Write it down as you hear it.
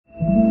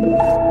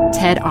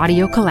TED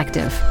Audio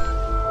Collective.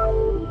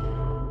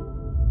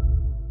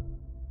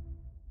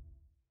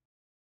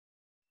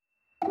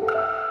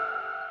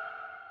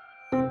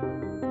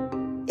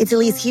 It's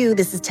Elise Hu.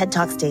 This is TED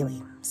Talks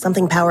Daily.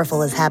 Something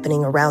powerful is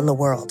happening around the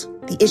world.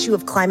 The issue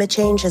of climate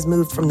change has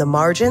moved from the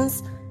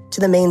margins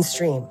to the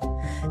mainstream.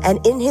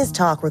 And in his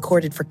talk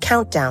recorded for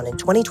Countdown in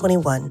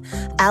 2021,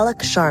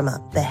 Alok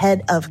Sharma, the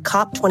head of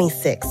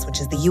COP26,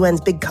 which is the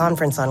UN's big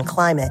conference on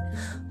climate,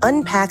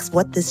 unpacks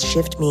what this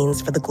shift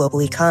means for the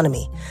global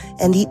economy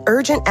and the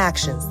urgent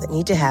actions that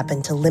need to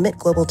happen to limit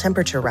global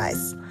temperature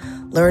rise.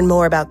 Learn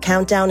more about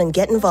Countdown and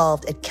get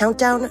involved at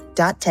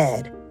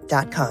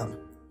countdown.ted.com.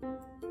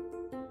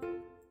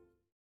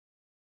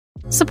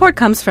 Support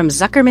comes from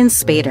Zuckerman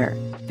Spader.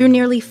 Through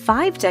nearly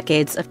 5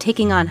 decades of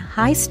taking on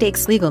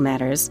high-stakes legal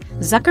matters,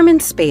 Zuckerman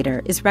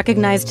Spader is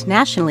recognized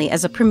nationally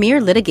as a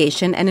premier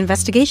litigation and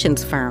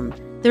investigations firm.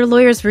 Their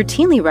lawyers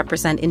routinely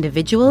represent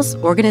individuals,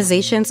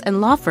 organizations, and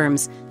law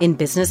firms in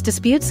business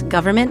disputes,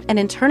 government and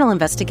internal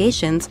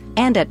investigations,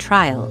 and at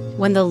trial,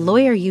 when the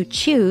lawyer you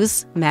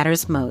choose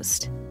matters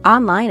most.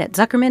 Online at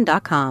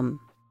Zuckerman.com.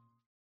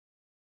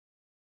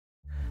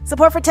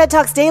 Support for TED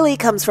Talks Daily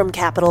comes from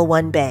Capital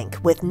One Bank.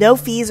 With no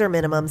fees or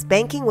minimums,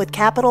 banking with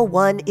Capital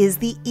One is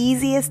the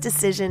easiest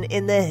decision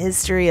in the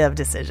history of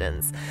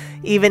decisions.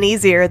 Even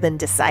easier than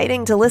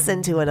deciding to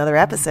listen to another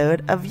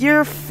episode of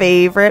your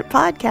favorite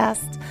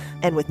podcast.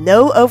 And with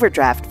no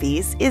overdraft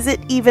fees, is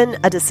it even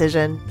a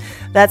decision?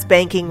 That's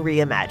banking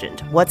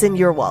reimagined. What's in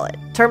your wallet?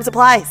 Terms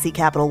apply. See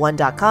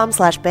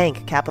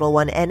CapitalOne.com/bank. Capital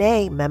One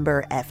N.A.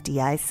 member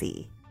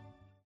FDIC.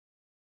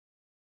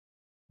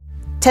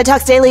 TED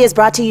Talks Daily is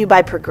brought to you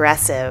by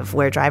Progressive,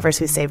 where drivers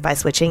who save by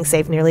switching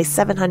save nearly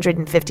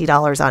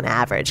 $750 on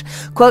average.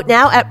 Quote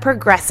now at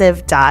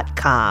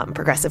Progressive.com.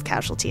 Progressive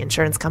Casualty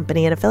Insurance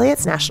Company and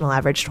Affiliates. National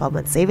average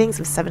 12-month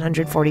savings of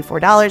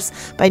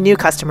 $744 by new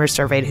customers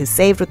surveyed who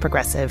saved with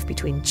Progressive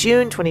between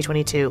June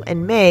 2022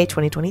 and May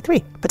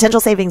 2023. Potential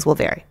savings will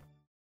vary.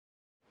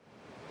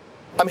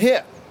 I'm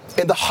here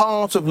in the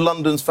heart of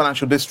London's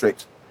financial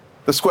district,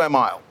 the Square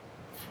Mile.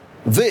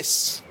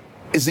 This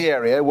is the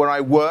area where I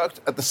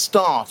worked at the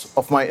start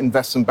of my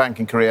investment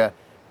banking career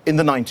in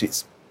the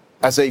 90s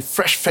as a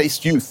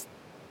fresh-faced youth.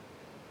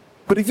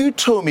 But if you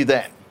told me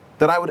then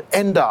that I would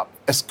end up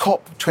as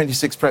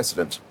COP26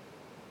 president,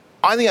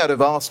 I think I'd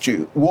have asked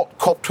you what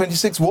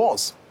COP26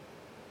 was.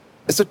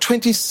 It's the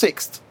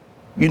 26th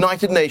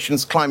United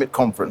Nations Climate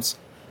Conference,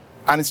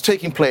 and it's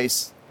taking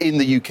place in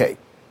the UK.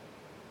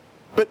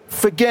 But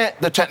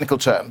forget the technical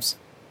terms.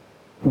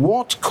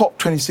 What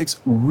COP26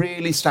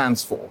 really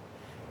stands for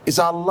is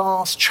our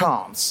last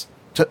chance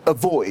to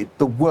avoid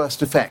the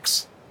worst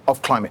effects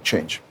of climate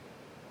change.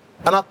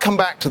 And I'll come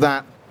back to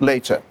that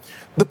later.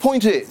 The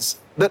point is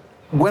that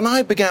when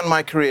I began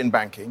my career in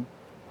banking,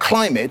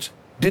 climate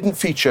didn't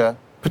feature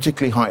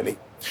particularly highly.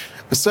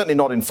 Certainly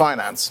not in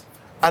finance,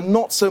 and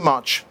not so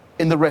much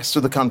in the rest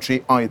of the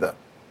country either.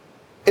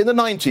 In the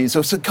 90s,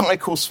 there was a guy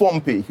called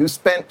Swampy who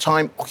spent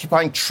time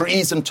occupying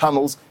trees and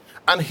tunnels,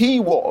 and he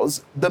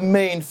was the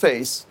main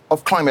face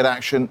of climate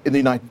action in the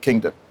United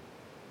Kingdom.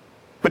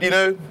 But you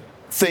know,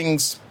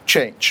 things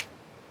change.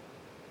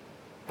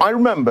 I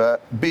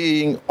remember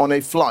being on a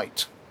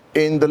flight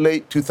in the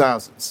late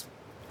 2000s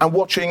and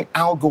watching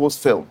Al Gore's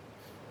film,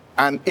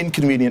 An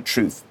Inconvenient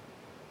Truth.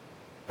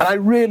 And I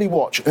rarely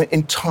watch an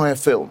entire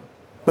film,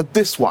 but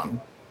this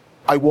one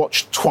I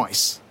watched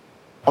twice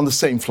on the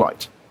same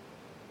flight.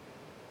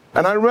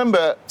 And I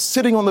remember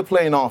sitting on the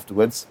plane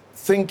afterwards,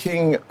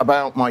 thinking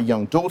about my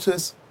young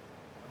daughters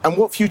and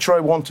what future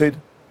I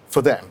wanted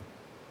for them.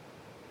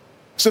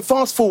 So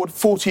fast forward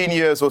 14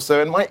 years or so,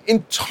 and my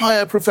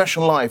entire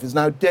professional life is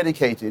now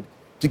dedicated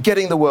to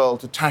getting the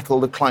world to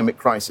tackle the climate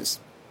crisis.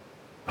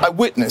 I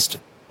witnessed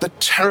the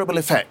terrible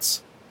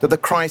effects that the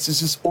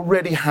crisis is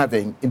already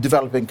having in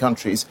developing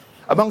countries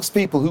amongst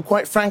people who,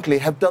 quite frankly,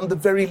 have done the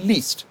very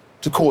least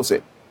to cause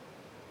it.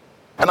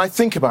 And I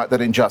think about that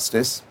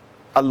injustice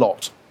a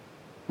lot,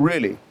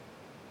 really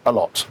a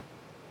lot.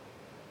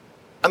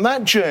 And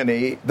that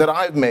journey that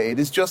I've made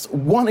is just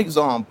one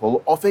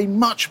example of a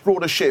much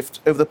broader shift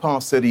over the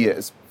past 30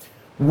 years,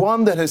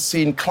 one that has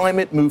seen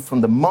climate move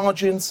from the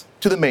margins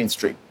to the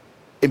mainstream,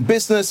 in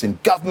business, in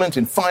government,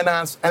 in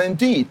finance, and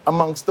indeed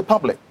amongst the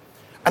public.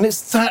 And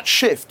it's that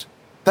shift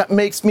that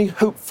makes me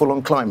hopeful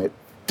on climate,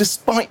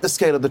 despite the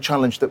scale of the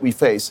challenge that we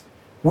face,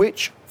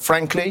 which,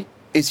 frankly,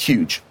 is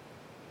huge.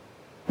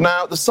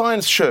 Now, the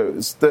science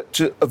shows that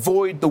to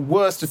avoid the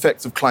worst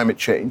effects of climate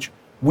change,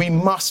 we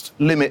must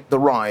limit the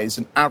rise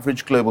in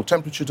average global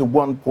temperature to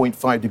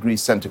 1.5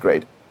 degrees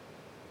centigrade.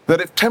 That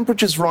if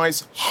temperatures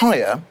rise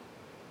higher,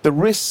 the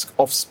risk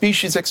of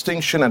species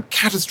extinction and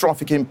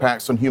catastrophic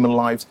impacts on human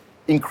lives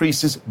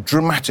increases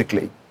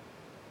dramatically.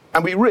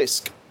 And we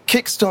risk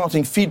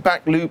kick-starting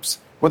feedback loops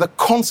where the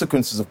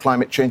consequences of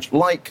climate change,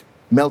 like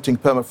melting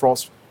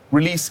permafrost,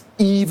 release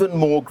even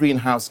more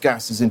greenhouse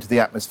gases into the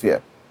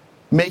atmosphere,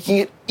 making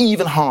it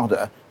even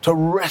harder to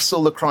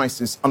wrestle the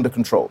crisis under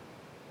control.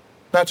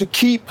 Now, to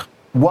keep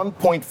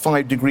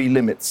 1.5 degree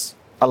limits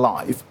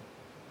alive,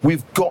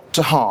 we've got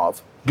to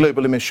halve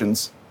global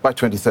emissions by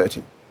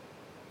 2030.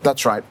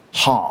 That's right,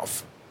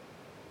 halve.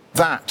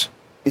 That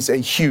is a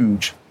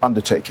huge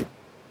undertaking.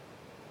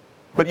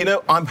 But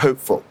I'm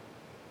hopeful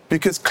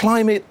because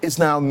climate is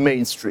now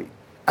mainstream,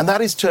 and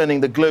that is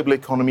turning the global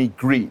economy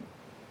green.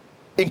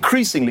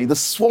 Increasingly, the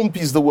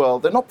swampies of the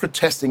world, they're not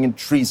protesting in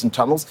trees and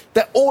tunnels.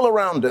 They're all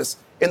around us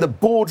in the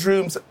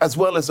boardrooms as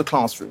well as the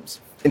classrooms,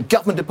 in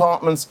government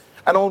departments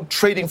and on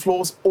trading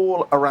floors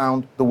all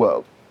around the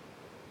world.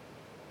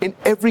 In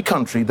every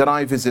country that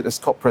I visit as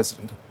COP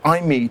president,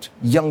 I meet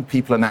young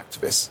people and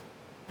activists.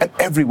 And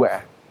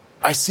everywhere,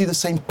 I see the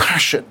same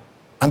passion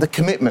and the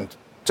commitment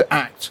to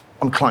act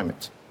on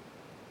climate.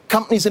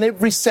 Companies in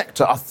every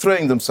sector are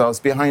throwing themselves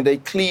behind a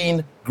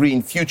clean,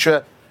 green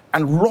future,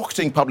 and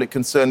rocketing public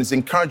concern is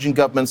encouraging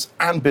governments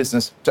and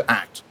business to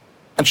act.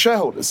 And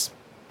shareholders,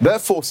 they're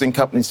forcing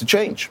companies to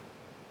change.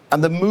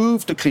 And the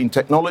move to clean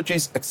technology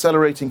is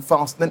accelerating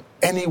faster than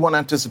anyone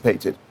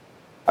anticipated.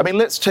 I mean,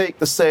 let's take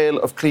the sale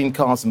of clean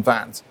cars and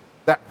vans.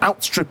 They're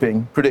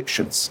outstripping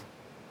predictions.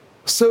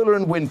 Solar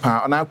and wind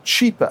power are now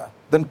cheaper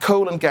than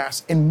coal and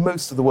gas in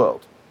most of the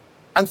world.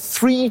 And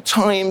 3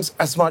 times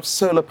as much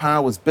solar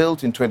power was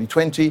built in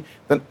 2020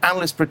 than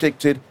analysts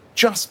predicted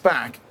just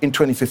back in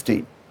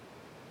 2015.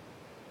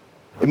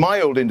 In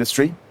my old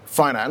industry,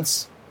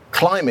 finance,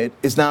 climate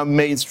is now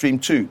mainstream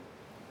too.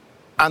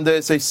 And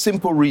there's a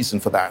simple reason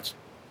for that.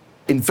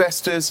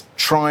 Investors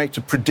try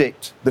to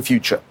predict the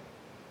future.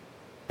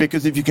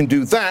 Because if you can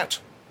do that,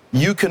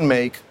 you can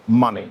make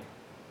money.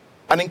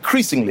 And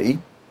increasingly,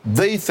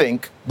 they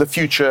think the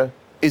future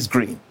is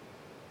green.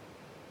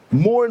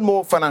 More and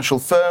more financial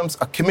firms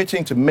are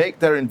committing to make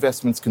their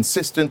investments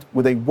consistent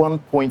with a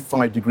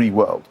 1.5-degree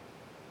world.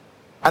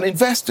 And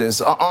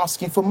investors are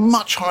asking for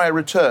much higher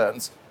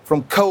returns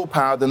from coal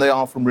power than they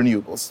are from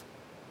renewables,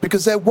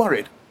 because they're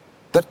worried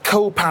that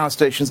coal power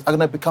stations are going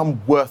to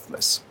become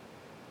worthless.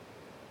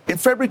 In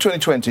February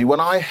 2020, when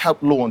I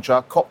helped launch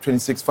our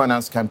COP26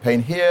 finance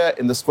campaign here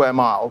in the Square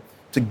Mile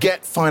to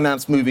get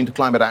finance moving to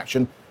climate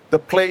action, the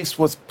place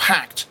was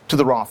packed to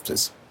the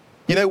rafters.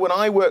 When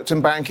I worked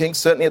in banking,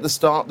 certainly at the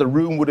start, the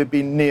room would have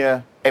been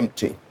near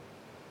empty.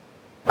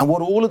 And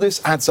what all of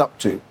this adds up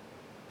to,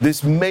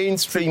 this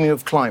mainstreaming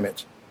of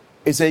climate,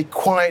 is a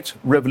quiet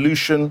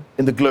revolution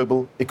in the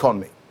global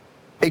economy.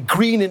 A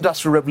green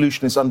industrial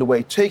revolution is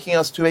underway, taking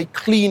us to a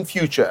clean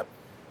future,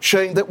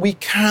 showing that we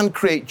can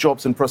create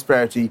jobs and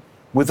prosperity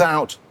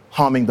without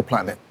harming the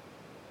planet.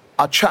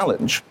 Our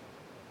challenge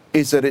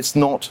is that it's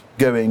not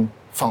going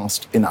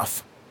fast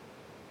enough.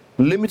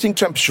 Limiting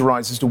temperature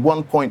rises to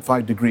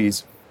 1.5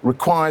 degrees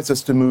requires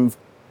us to move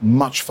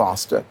much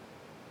faster.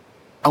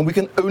 And we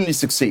can only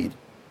succeed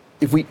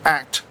if we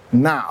act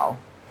now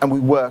and we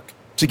work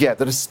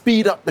together to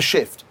speed up the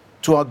shift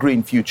to our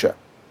green future.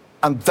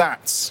 And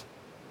that's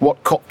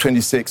what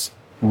COP26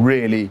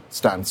 really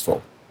stands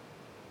for.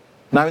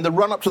 Now, in the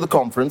run-up to the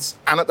conference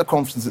and at the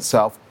conference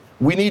itself,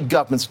 we need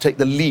governments to take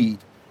the lead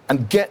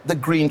and get the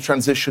green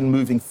transition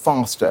moving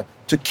faster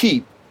to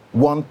keep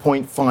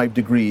 1.5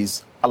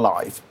 degrees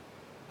alive.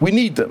 We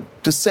need them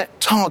to set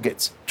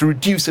targets to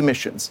reduce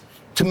emissions,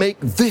 to make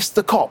this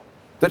the COP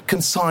that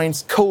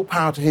consigns coal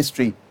power to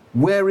history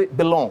where it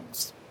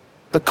belongs.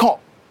 The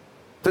COP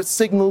that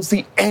signals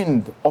the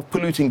end of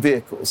polluting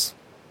vehicles.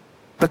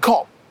 The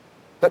COP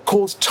that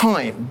calls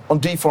time on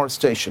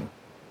deforestation.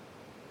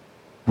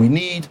 We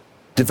need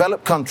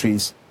developed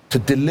countries to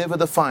deliver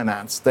the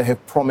finance they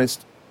have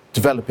promised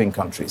developing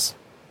countries.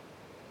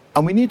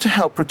 And we need to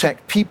help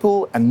protect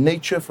people and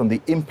nature from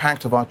the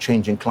impact of our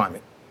changing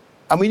climate.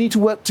 And we need to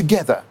work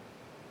together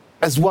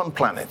as one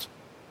planet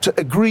to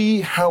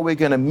agree how we're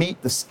going to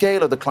meet the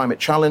scale of the climate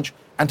challenge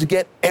and to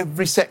get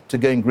every sector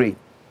going green.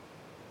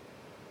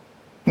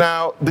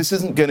 Now, this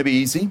isn't going to be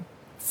easy.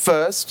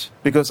 First,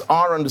 because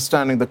our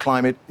understanding of the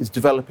climate is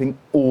developing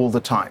all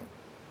the time.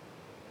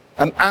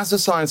 And as the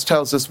science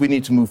tells us we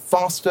need to move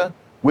faster,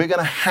 we're going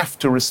to have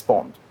to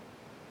respond.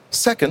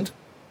 Second,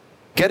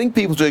 getting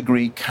people to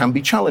agree can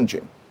be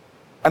challenging.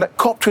 And at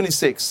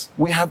COP26,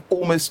 we have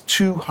almost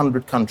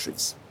 200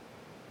 countries.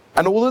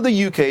 And although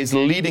the UK is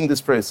leading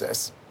this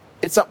process,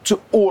 it's up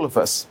to all of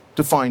us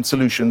to find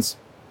solutions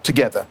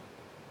together.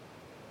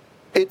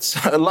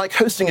 It's like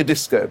hosting a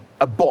disco,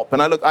 a bop.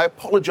 And I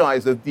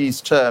apologize if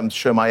these terms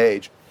show my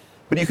age.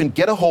 But you can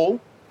get a hall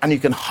and you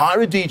can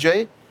hire a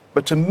DJ,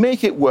 but to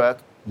make it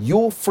work,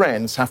 your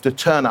friends have to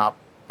turn up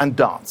and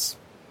dance.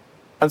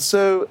 And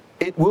so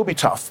it will be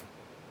tough,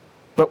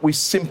 but we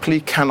simply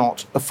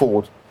cannot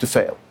afford to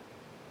fail.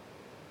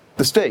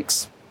 The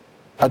stakes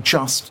are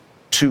just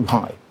too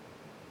high.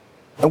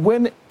 And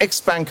when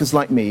ex-bankers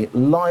like me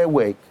lie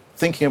awake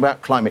thinking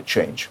about climate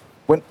change,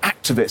 when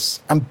activists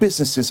and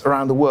businesses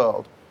around the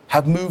world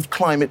have moved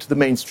climate to the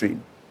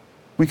mainstream,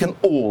 we can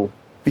all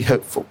be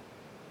hopeful.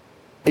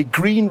 A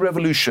green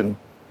revolution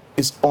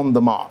is on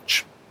the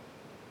march.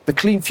 The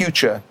clean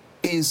future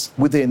is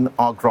within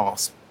our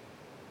grasp,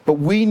 but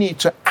we need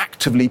to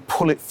actively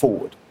pull it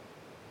forward.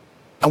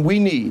 And we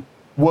need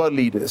world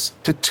leaders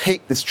to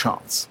take this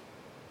chance,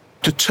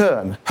 to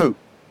turn hope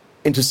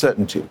into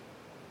certainty,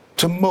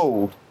 to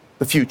mold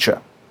the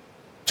future,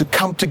 to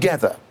come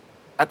together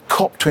at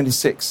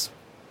COP26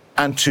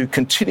 and to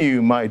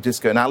continue my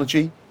disco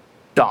analogy,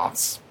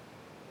 dance.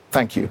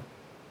 Thank you.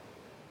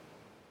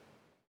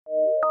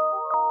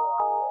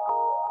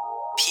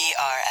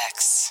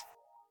 PRX.